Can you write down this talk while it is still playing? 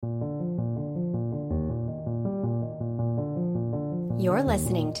You're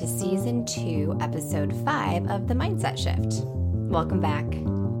listening to Season 2, Episode 5 of The Mindset Shift. Welcome back.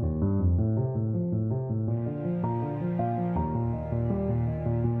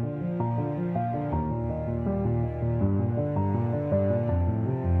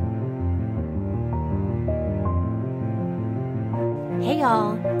 Hey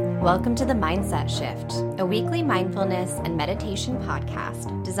y'all, welcome to The Mindset Shift, a weekly mindfulness and meditation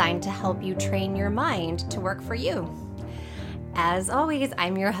podcast designed to help you train your mind to work for you. As always,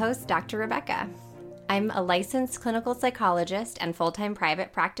 I'm your host, Dr. Rebecca. I'm a licensed clinical psychologist and full-time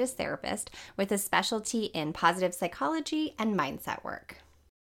private practice therapist with a specialty in positive psychology and mindset work.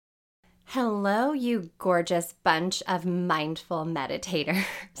 Hello, you gorgeous bunch of mindful meditators.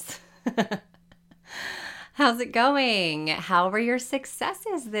 How's it going? How were your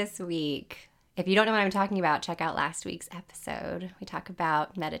successes this week? If you don't know what I'm talking about, check out last week's episode. We talk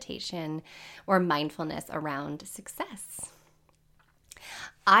about meditation or mindfulness around success.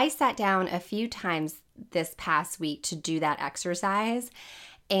 I sat down a few times this past week to do that exercise,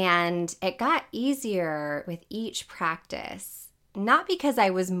 and it got easier with each practice. Not because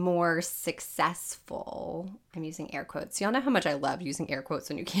I was more successful. I'm using air quotes. Y'all know how much I love using air quotes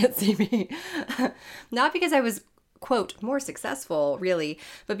when you can't see me. Not because I was, quote, more successful, really,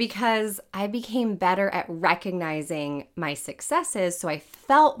 but because I became better at recognizing my successes, so I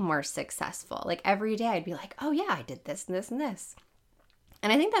felt more successful. Like every day I'd be like, oh yeah, I did this and this and this.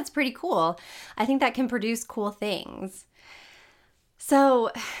 And I think that's pretty cool. I think that can produce cool things.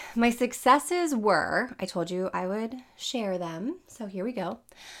 So my successes were, I told you I would share them. So here we go.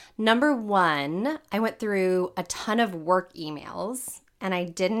 Number one, I went through a ton of work emails and I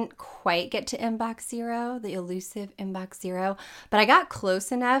didn't quite get to inbox zero, the elusive inbox zero, but I got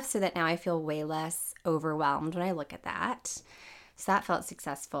close enough so that now I feel way less overwhelmed when I look at that. So that felt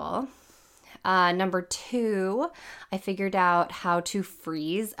successful. Number two, I figured out how to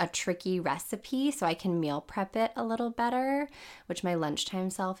freeze a tricky recipe so I can meal prep it a little better, which my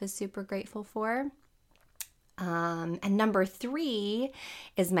lunchtime self is super grateful for. And number three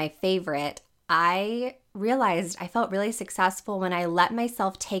is my favorite. I realized I felt really successful when I let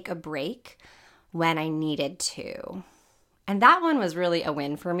myself take a break when I needed to. And that one was really a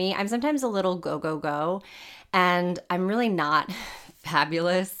win for me. I'm sometimes a little go, and I'm really not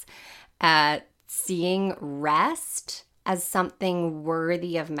fabulous at seeing rest as something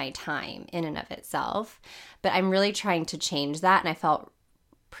worthy of my time in and of itself. But I'm really trying to change that, and I felt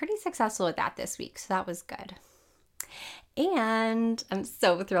pretty successful with that this week, so that was good. And I'm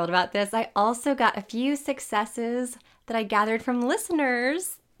so thrilled about this. I also got a few successes that I gathered from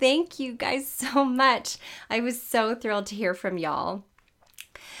listeners. Thank you guys so much. I was so thrilled to hear from y'all.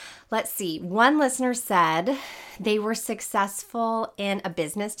 Let's see. One listener said they were successful in a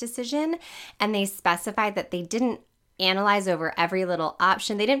business decision and they specified that they didn't analyze over every little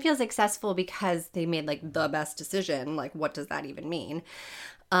option. They didn't feel successful because they made like the best decision. Like, what does that even mean?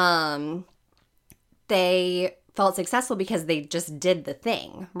 They felt successful because they just did the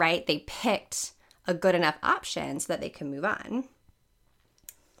thing, right? They picked a good enough option so that they could move on.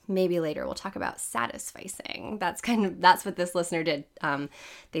 Maybe later we'll talk about satisficing. That's what this listener did.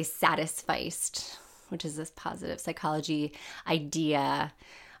 They satisficed, which is this positive psychology idea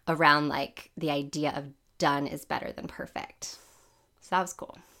around like the idea of done is better than perfect. So that was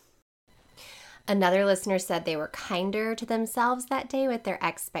cool. Another listener said they were kinder to themselves that day with their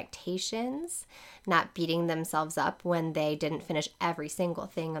expectations, not beating themselves up when they didn't finish every single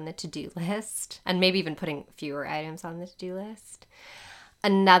thing on the to-do list, and maybe even putting fewer items on the to-do list.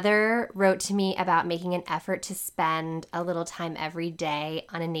 Another wrote to me about making an effort to spend a little time every day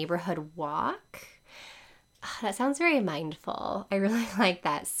on a neighborhood walk. That sounds very mindful. I really like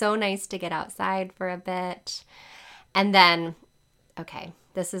that. So nice to get outside for a bit. And then, okay,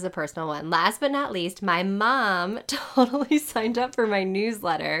 this is a personal one. Last but not least, my mom totally signed up for my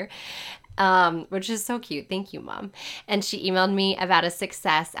newsletter, which is so cute. Thank you, Mom. And she emailed me about a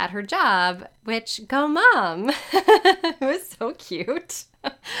success at her job, which, go Mom. It was so cute.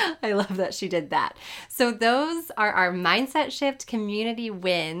 I love that she did that. So those are our Mindset Shift community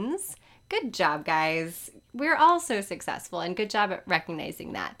wins. Good job, guys. We're all so successful, and good job at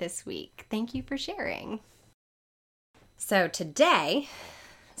recognizing that this week. Thank you for sharing. So today,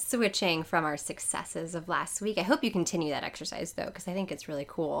 switching from our successes of last week, I hope you continue that exercise though, because I think it's really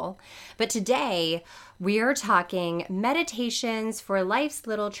cool. But today, we are talking meditations for life's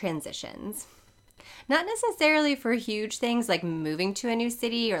little transitions. Not necessarily for huge things like moving to a new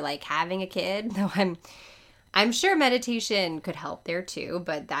city or like having a kid, though I'm sure meditation could help there too,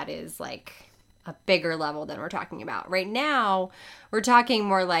 but that is like a bigger level than we're talking about. Right now, we're talking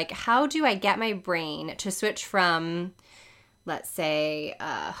more like, how do I get my brain to switch from let's say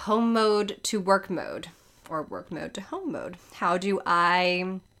home mode to work mode or work mode to home mode. How do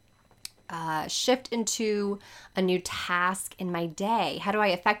I shift into a new task in my day? How do I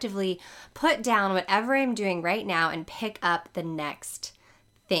effectively put down whatever I'm doing right now and pick up the next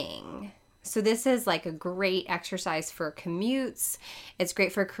thing? So this is like a great exercise for commutes. It's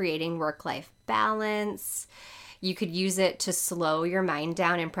great for creating work-life balance. You could use it to slow your mind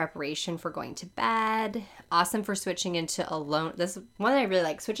down in preparation for going to bed. Awesome for switching into alone. This is one that I really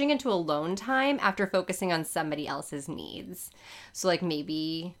like, switching into alone time after focusing on somebody else's needs. So like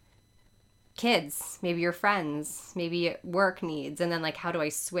maybe kids, maybe your friends, maybe work needs, and then like how do I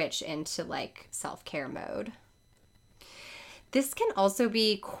switch into like self-care mode? This can also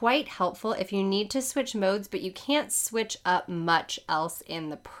be quite helpful if you need to switch modes, but you can't switch up much else in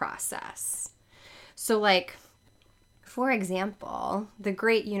the process. So like, for example, the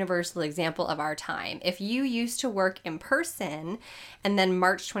great universal example of our time, if you used to work in person and then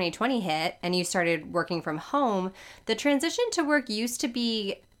March 2020 hit and you started working from home, the transition to work used to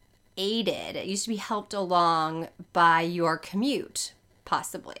be aided. It used to be helped along by your commute,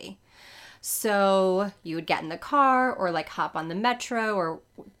 possibly. So you would get in the car or like hop on the metro or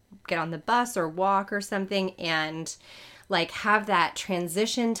get on the bus or walk or something and like have that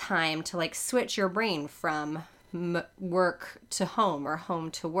transition time to like switch your brain from work to home or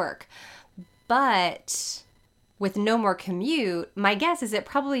home to work. But with no more commute, my guess is it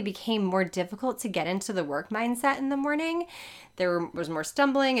probably became more difficult to get into the work mindset in the morning. There was more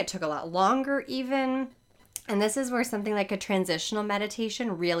stumbling. It took a lot longer even. And this is where something like a transitional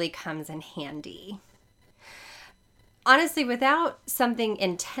meditation really comes in handy. Honestly, without something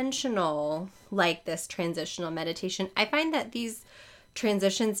intentional like this transitional meditation, I find that these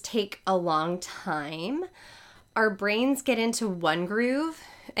transitions take a long time. Our brains get into one groove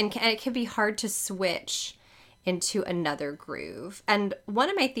and it can be hard to switch into another groove. And one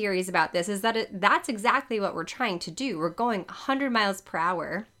of my theories about this is that that's exactly what we're trying to do. We're going 100 miles per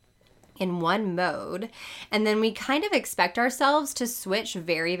hour in one mode, and then we kind of expect ourselves to switch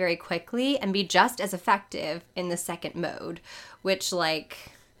very, very quickly and be just as effective in the second mode, which like,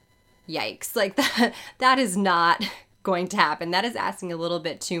 yikes, like that is not going to happen. That is asking a little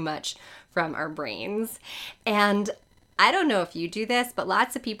bit too much from our brains. And I don't know if you do this, but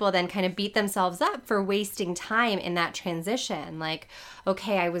lots of people then kind of beat themselves up for wasting time in that transition. Like,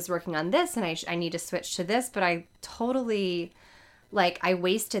 okay, I was working on this and I need to switch to this, but I totally, like, I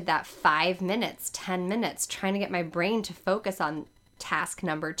wasted that 5 minutes, 10 minutes trying to get my brain to focus on task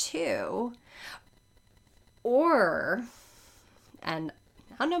number 2. Or, and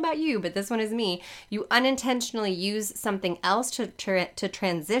I don't know about you, but this one is me, you unintentionally use something else to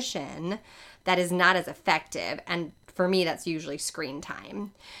transition that is not as effective. And for me, that's usually screen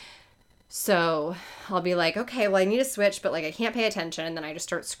time. So I'll be like, okay, well, I need to switch, but like I can't pay attention. And then I just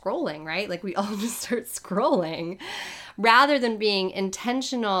start scrolling, right? Like we all just start scrolling rather than being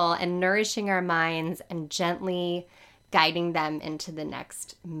intentional and nourishing our minds and gently guiding them into the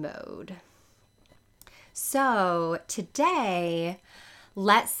next mode. So today,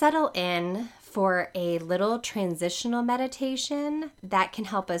 let's settle in for a little transitional meditation that can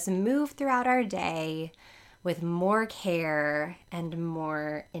help us move throughout our day with more care and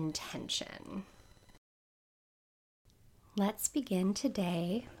more intention. Let's begin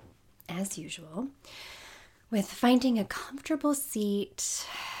today, as usual, with finding a comfortable seat,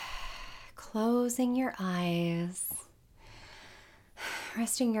 closing your eyes,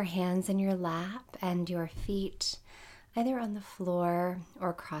 resting your hands in your lap and your feet either on the floor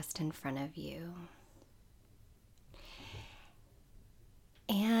or crossed in front of you.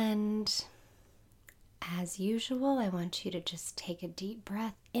 And as usual, I want you to just take a deep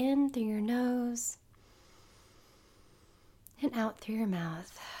breath in through your nose and out through your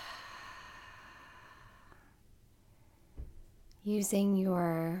mouth. Using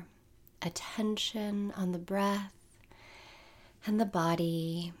your attention on the breath and the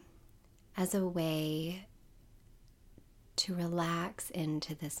body as a way to relax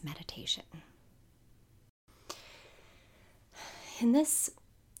into this meditation. In this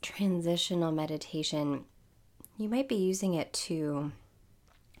transitional meditation, you might be using it to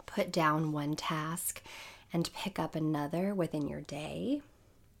put down one task and pick up another within your day,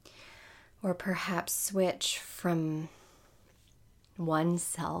 or perhaps switch from one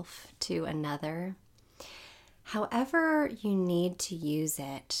self to another. However you need to use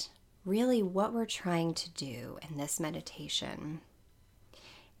it, really what we're trying to do in this meditation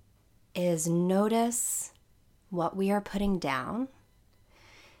is notice what we are putting down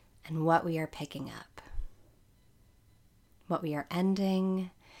and what we are picking up, what we are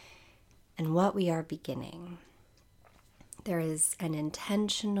ending and what we are beginning. There is an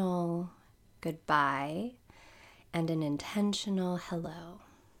intentional goodbye and an intentional hello.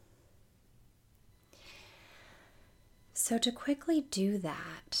 So to quickly do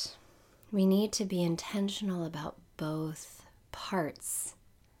that, we need to be intentional about both parts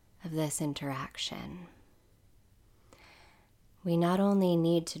of this interaction. We not only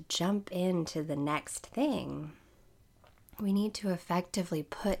need to jump into the next thing, we need to effectively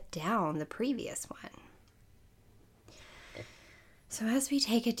put down the previous one. So as we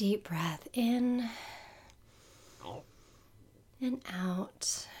take a deep breath in and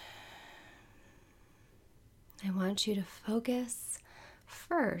out, I want you to focus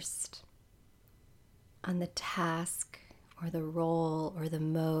first on the task or the role or the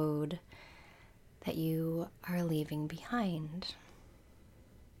mode that you are leaving behind.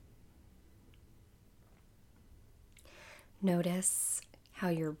 Notice how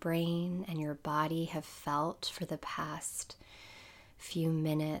your brain and your body have felt for the past few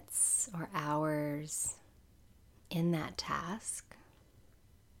minutes or hours in that task.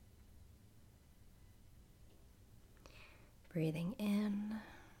 Breathing in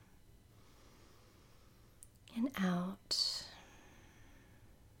and out.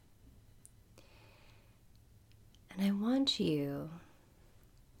 And I want you,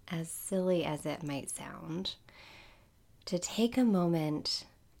 as silly as it might sound, to take a moment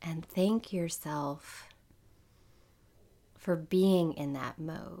and thank yourself for being in that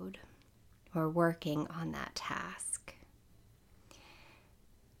mode or working on that task.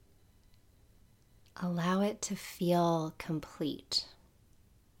 Allow it to feel complete.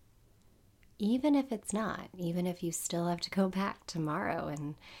 Even if it's not, even if you still have to go back tomorrow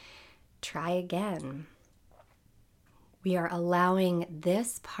and try again. We are allowing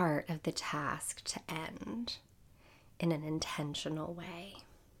this part of the task to end in an intentional way.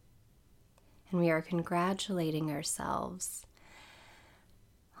 And we are congratulating ourselves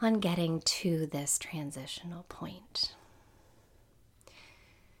on getting to this transitional point.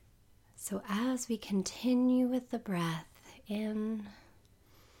 So as we continue with the breath in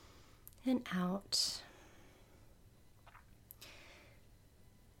and out,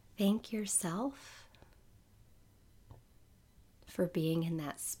 thank yourself for being in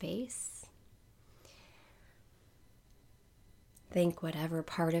that space. Thank whatever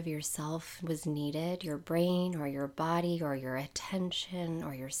part of yourself was needed, your brain or your body or your attention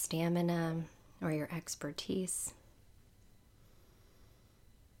or your stamina or your expertise.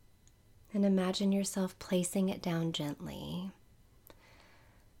 And imagine yourself placing it down gently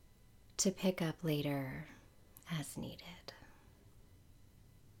to pick up later as needed.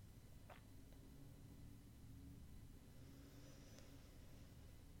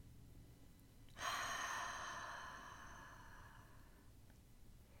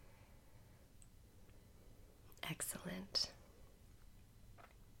 Excellent.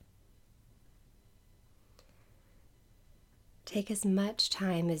 Take as much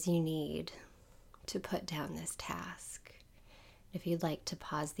time as you need to put down this task. If you'd like to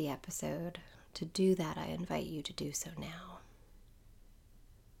pause the episode to do that, I invite you to do so now.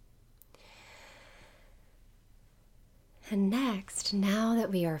 And next, now that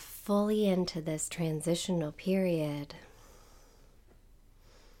we are fully into this transitional period,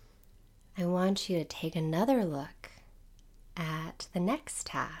 I want you to take another look at the next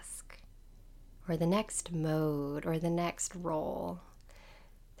task or the next mode or the next role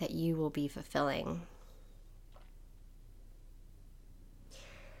that you will be fulfilling.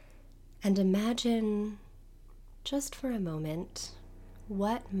 And imagine just for a moment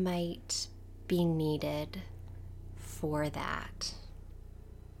what might be needed for that.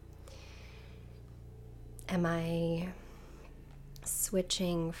 Am I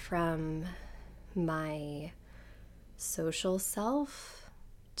switching from my social self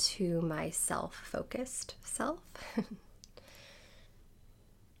to my self-focused self?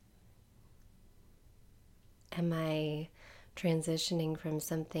 Am I transitioning from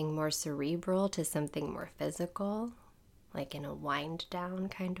something more cerebral to something more physical, like in a wind down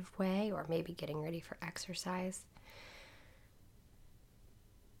kind of way, or maybe getting ready for exercise?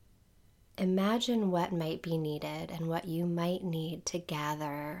 Imagine what might be needed and what you might need to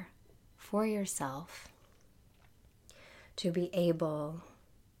gather for yourself to be able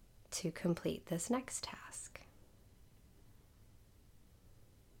to complete this next task.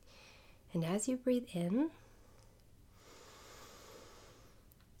 And as you breathe in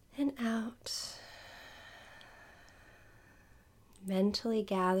and out, mentally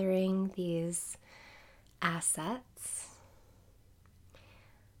gathering these assets,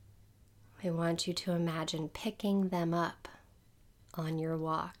 I want you to imagine picking them up on your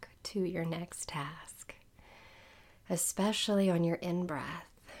walk to your next task. especially on your in-breath,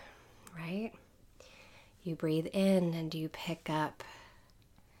 right? You breathe in and you pick up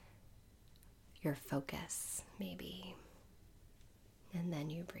your focus, maybe, and then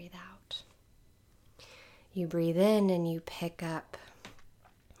you breathe out. You breathe in and you pick up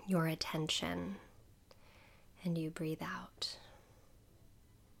your attention, and you breathe out.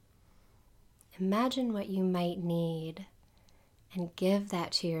 Imagine what you might need and give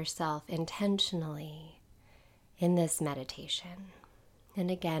that to yourself intentionally in this meditation. And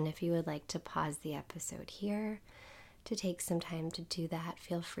again, if you would like to pause the episode here to take some time to do that,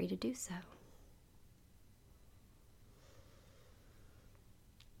 feel free to do so.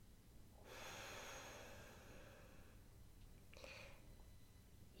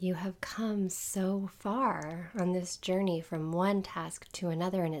 You have come so far on this journey from one task to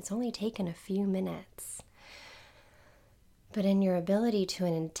another, and it's only taken a few minutes. But in your ability to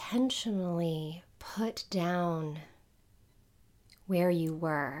intentionally put down where you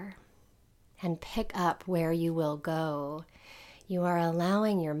were and pick up where you will go, you are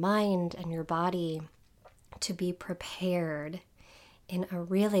allowing your mind and your body to be prepared in a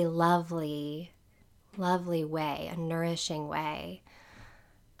really lovely way, a nourishing way.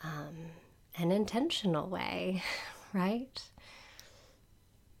 An intentional way, right?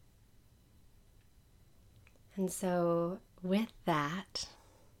 And so with that,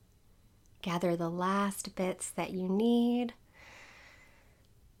 gather the last bits that you need.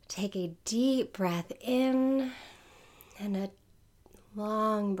 Take a deep breath in and a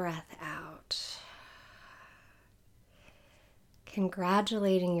long breath out.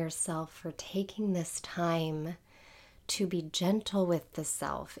 Congratulating yourself for taking this time to be gentle with the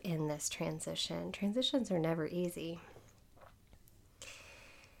self in this transition. Transitions are never easy.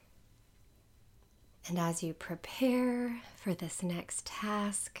 And as you prepare for this next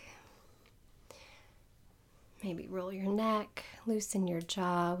task, maybe roll your neck, loosen your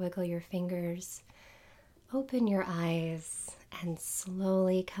jaw, wiggle your fingers, open your eyes, and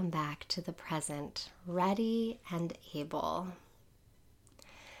slowly come back to the present, ready and able.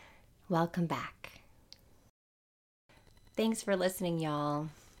 Welcome back. Thanks for listening, y'all.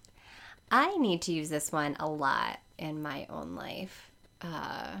 I need to use this one a lot in my own life.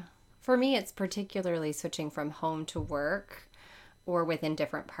 For me, it's particularly switching from home to work or within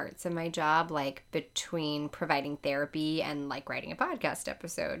different parts of my job, like between providing therapy and like writing a podcast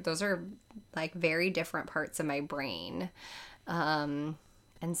episode. Those are like very different parts of my brain. And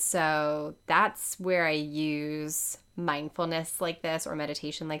so that's where I use mindfulness like this or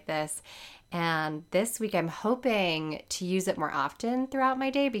meditation like this. And this week I'm hoping to use it more often throughout my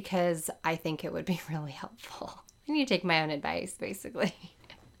day because I think it would be really helpful. I need to take my own advice, basically.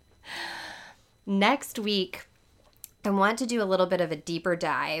 Next week, I want to do a little bit of a deeper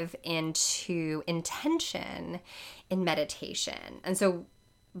dive into intention in meditation. And so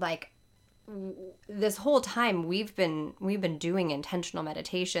like this whole time we've been doing intentional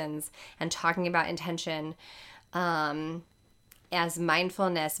meditations and talking about intention as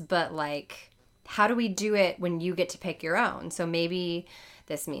mindfulness, but like, how do we do it when you get to pick your own? So maybe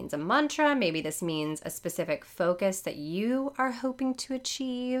this means a mantra, maybe this means a specific focus that you are hoping to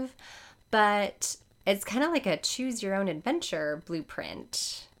achieve, but it's kind of like a choose your own adventure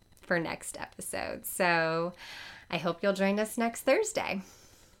blueprint for next episode. So I hope you'll join us next Thursday.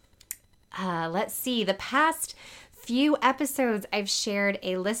 Let's see, the past few episodes I've shared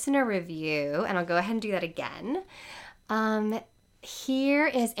a listener review, and I'll go ahead and do that again. Here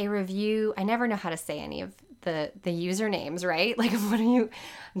is a review. I never know how to say any of the usernames, right? Like, what are you?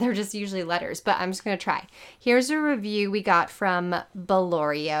 They're just usually letters, but I'm just going to try. Here's a review we got from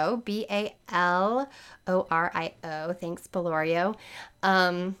Balorio, Balorio. Thanks, Balorio.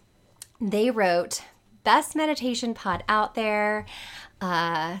 They wrote, best meditation pod out there.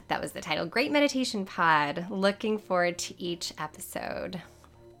 That was the title. Great meditation pod. Looking forward to each episode.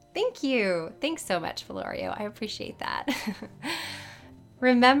 Thank you. Thanks so much, Valerio. I appreciate that.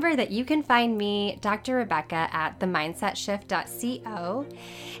 Remember that you can find me, Dr. Rebecca, at themindsetshift.co,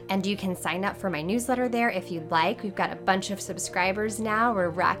 and you can sign up for my newsletter there if you'd like. We've got a bunch of subscribers now. We're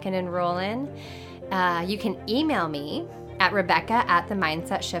rocking and rolling. You can email me at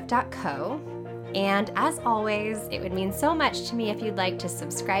rebecca@themindsetshift.co. And as always, it would mean so much to me if you'd like to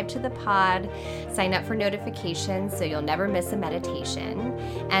subscribe to the pod, sign up for notifications so you'll never miss a meditation.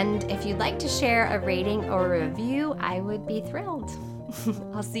 And if you'd like to share a rating or a review, I would be thrilled.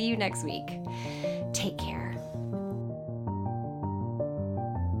 I'll see you next week. Take care.